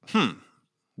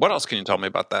 what else can you tell me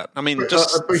about that? I mean, but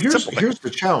here's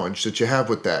the challenge that you have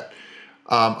with that.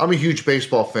 I'm a huge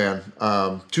baseball fan.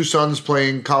 2 sons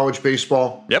playing college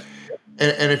baseball. Yep.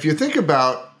 And if you think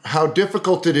about how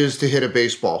difficult it is to hit a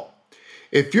baseball,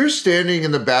 if you're standing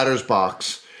in the batter's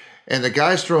box and the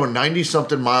guy's throwing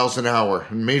 90-something miles an hour,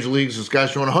 in major leagues, this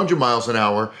guy's throwing 100 miles an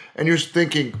hour, and you're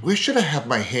thinking, where should I have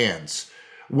my hands?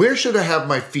 Where should I have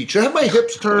my feet? Should I have my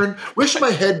hips turned? Where should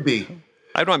my head be?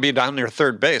 I'd want to be down near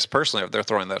third base, personally, if they're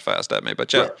throwing that fast at me.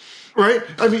 But yeah. Right?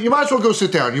 I mean, you might as well go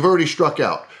sit down. You've already struck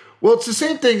out. Well, it's the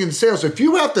same thing in sales. If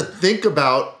you have to think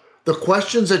about the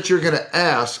questions that you're going to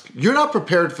ask, you're not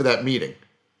prepared for that meeting.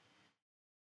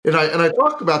 And I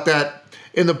talk about that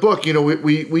in the book. You know,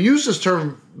 we use this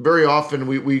term very often.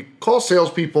 We call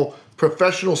salespeople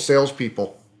professional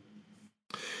salespeople.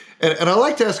 And I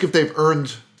like to ask if they've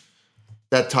earned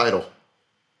that title,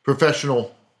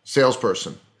 professional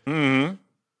salesperson. Mm-hmm.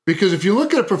 Because if you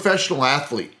look at a professional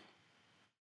athlete,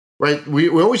 right, we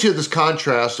always hear this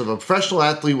contrast of a professional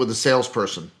athlete with a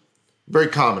salesperson. Very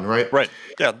common, right? Right,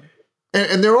 yeah.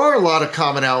 And there are a lot of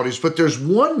commonalities, but there's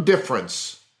one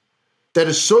difference that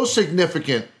is so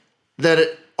significant that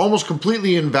it almost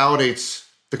completely invalidates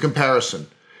the comparison.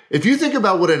 If you think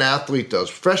about what an athlete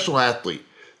does, professional athlete,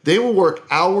 they will work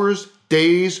hours,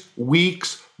 days,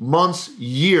 weeks, months,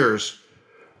 years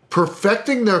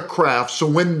perfecting their craft. So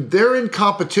when they're in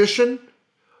competition,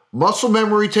 muscle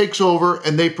memory takes over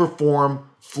and they perform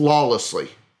flawlessly,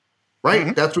 right?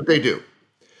 Mm-hmm. That's what they do.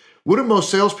 What do most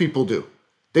salespeople do?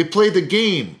 They play the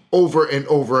game over and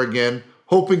over again,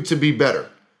 hoping to be better.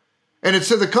 And it's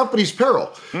to the company's peril.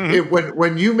 Mm-hmm.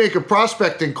 When you make a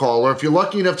prospecting call, or if you're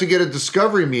lucky enough to get a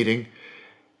discovery meeting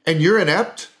and you're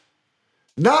inept,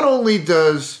 not only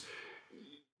do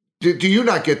you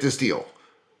not get this deal,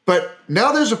 but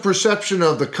now there's a perception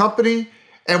of the company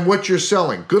and what you're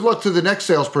selling. Good luck to the next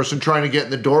salesperson trying to get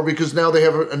in the door because now they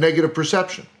have a negative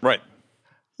perception. Right.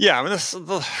 Yeah, I mean,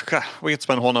 we could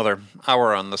spend a whole nother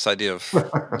hour on this idea of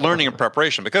learning and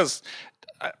preparation, because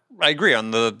I agree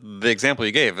on the example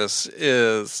you gave.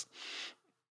 Is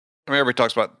I mean, everybody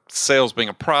talks about sales being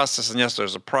a process, and yes,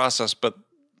 there's a process, but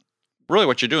really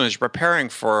what you're doing is you're preparing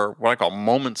for what I call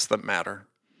moments that matter,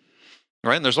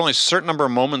 right? And there's only a certain number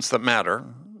of moments that matter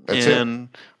in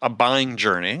a buying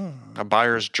journey, a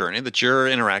buyer's journey, that you're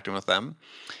interacting with them.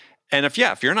 And if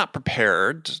you're not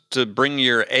prepared to bring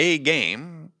your A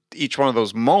game each one of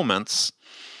those moments,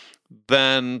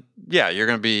 then you're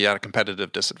going to be at a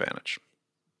competitive disadvantage.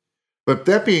 But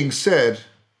that being said,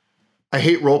 I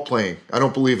hate role playing. I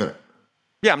don't believe in it.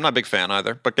 Yeah, I'm not a big fan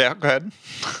either, but go ahead.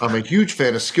 I'm a huge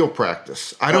fan of skill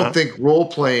practice. I don't think role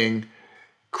playing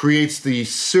creates the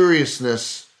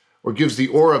seriousness or gives the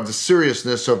aura of the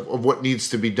seriousness of what needs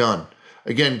to be done.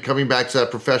 Again, coming back to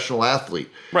that professional athlete.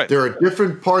 Right. There are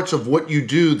different parts of what you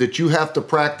do that you have to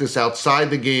practice outside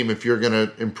the game if you're going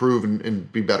to improve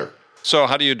and be better. So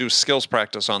how do you do skills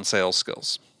practice on sales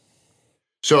skills?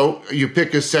 So you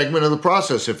pick a segment of the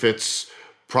process. If it's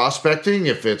prospecting,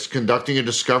 if it's conducting a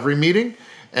discovery meeting,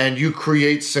 and you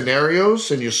create scenarios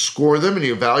and you score them and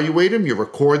you evaluate them, you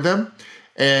record them,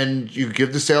 and you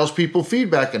give the salespeople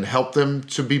feedback and help them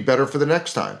to be better for the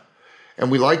next time. And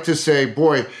we like to say,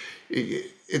 boy,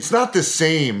 it's not the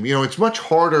same. It's much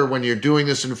harder when you're doing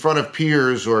this in front of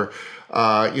peers or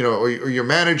your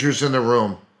managers in the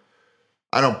room.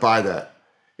 I don't buy that.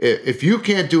 If you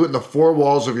can't do it in the four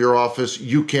walls of your office,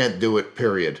 you can't do it,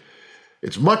 period.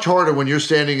 It's much harder when you're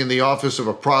standing in the office of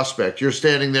a prospect. You're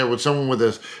standing there with someone with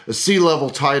a C-level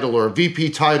title or a VP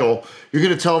title. You're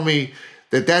going to tell me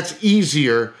that that's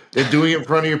easier than doing it in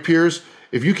front of your peers?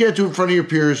 If you can't do it in front of your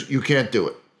peers, you can't do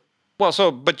it. Well,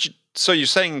 so you're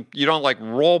saying you don't like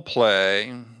role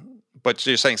play, but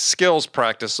you're saying skills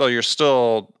practice, so you're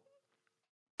still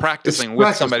practicing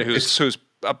with somebody who's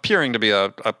appearing to be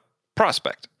a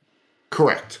prospect.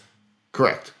 Correct.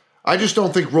 I just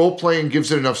don't think role playing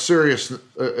gives it enough seriousness,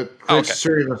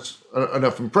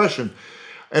 enough impression.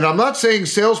 And I'm not saying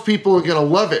salespeople are going to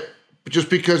love it just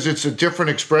because it's a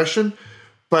different expression,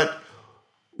 but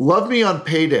love me on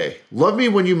payday. Love me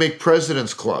when you make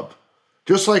President's Club.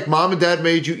 Just like mom and dad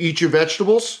made you eat your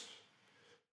vegetables,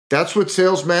 that's what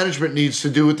sales management needs to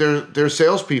do with their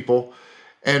salespeople,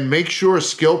 and make sure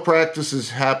skill practice is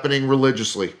happening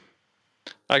religiously.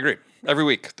 I agree. Every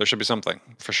week there should be something,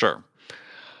 for sure.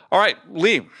 All right,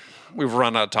 Lee, we've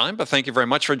run out of time, but thank you very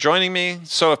much for joining me.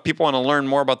 So if people want to learn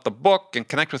more about the book and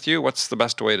connect with you, what's the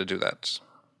best way to do that?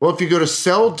 Well, if you go to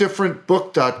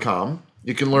selldifferentbook.com,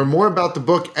 you can learn more about the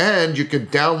book, and you can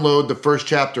download the first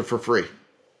chapter for free.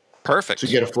 Perfect. To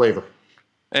get a flavor.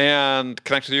 And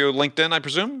connect with you LinkedIn, I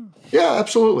presume? Yeah,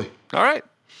 absolutely. All right.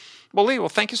 Well, Lee,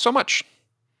 thank you so much.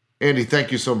 Andy,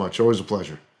 thank you so much. Always a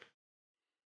pleasure.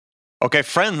 Okay,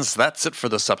 friends, that's it for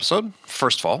this episode.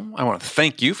 First of all, I want to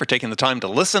thank you for taking the time to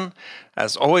listen.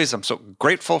 As always, I'm so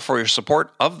grateful for your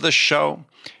support of the show.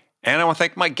 And I want to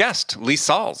thank my guest, Lee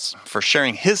Salz, for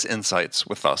sharing his insights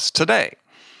with us today.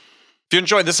 If you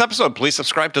enjoyed this episode, please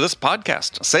subscribe to this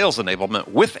podcast, Sales Enablement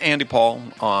with Andy Paul,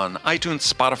 on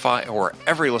iTunes, Spotify, or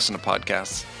wherever you listen to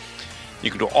podcasts.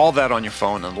 You can do all that on your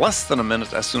phone in less than a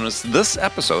minute as soon as this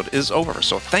episode is over.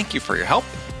 So thank you for your help.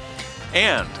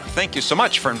 And thank you so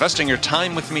much for investing your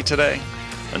time with me today.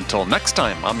 Until next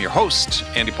time, I'm your host,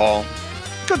 Andy Paul.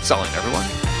 Good selling,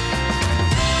 everyone.